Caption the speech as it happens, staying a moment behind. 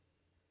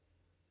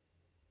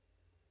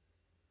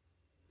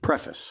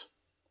Preface.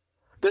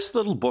 This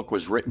little book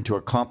was written to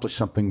accomplish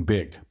something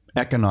big,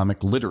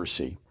 economic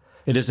literacy.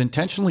 It is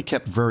intentionally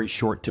kept very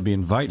short to be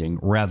inviting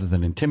rather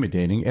than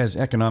intimidating, as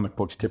economic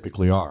books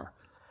typically are.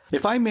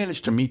 If I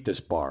manage to meet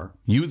this bar,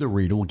 you, the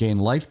reader, will gain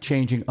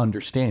life-changing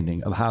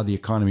understanding of how the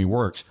economy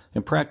works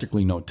in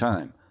practically no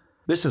time.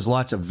 This is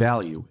lots of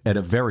value at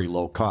a very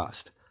low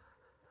cost.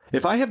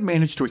 If I have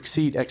managed to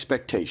exceed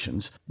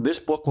expectations, this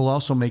book will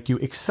also make you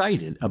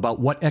excited about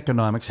what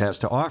economics has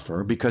to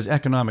offer, because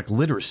economic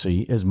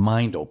literacy is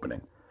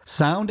mind-opening.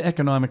 Sound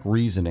economic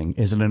reasoning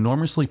is an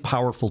enormously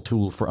powerful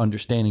tool for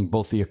understanding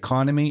both the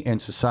economy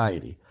and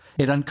society.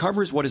 It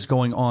uncovers what is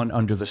going on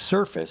under the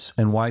surface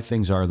and why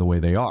things are the way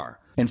they are.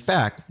 In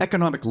fact,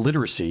 economic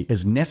literacy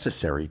is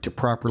necessary to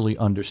properly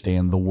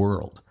understand the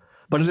world.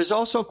 But it is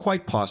also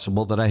quite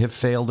possible that I have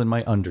failed in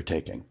my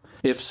undertaking.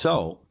 If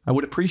so, I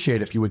would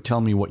appreciate if you would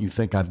tell me what you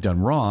think I've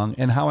done wrong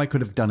and how I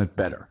could have done it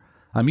better.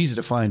 I'm easy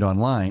to find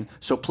online,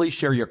 so please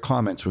share your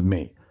comments with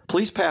me.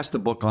 Please pass the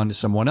book on to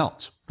someone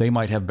else. They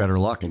might have better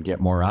luck and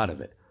get more out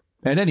of it.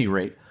 At any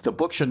rate, the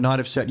book should not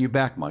have set you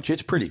back much.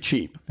 It's pretty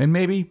cheap, and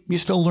maybe you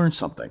still learn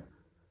something.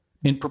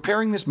 In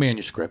preparing this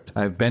manuscript,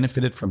 I have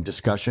benefited from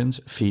discussions,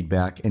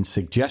 feedback, and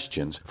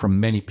suggestions from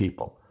many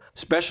people.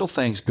 Special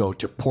thanks go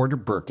to Porter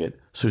Burkett,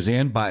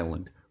 Suzanne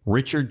Byland,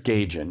 Richard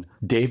Gajan,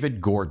 David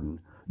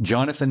Gordon,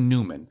 Jonathan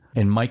Newman,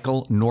 and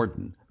Michael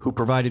Norden, who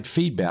provided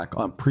feedback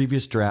on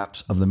previous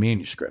drafts of the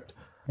manuscript.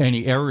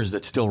 Any errors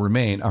that still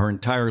remain are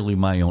entirely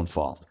my own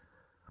fault.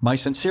 My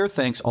sincere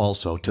thanks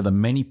also to the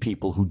many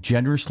people who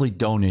generously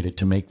donated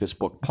to make this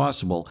book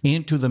possible,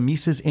 and to the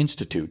Mises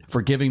Institute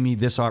for giving me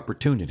this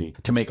opportunity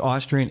to make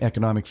Austrian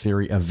economic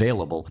theory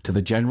available to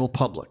the general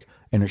public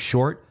in a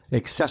short,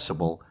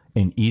 accessible,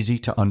 and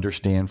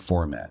easy-to-understand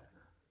format.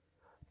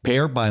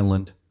 Per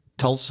Byland,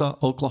 Tulsa,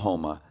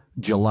 Oklahoma,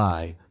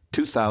 July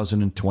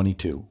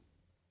 2022.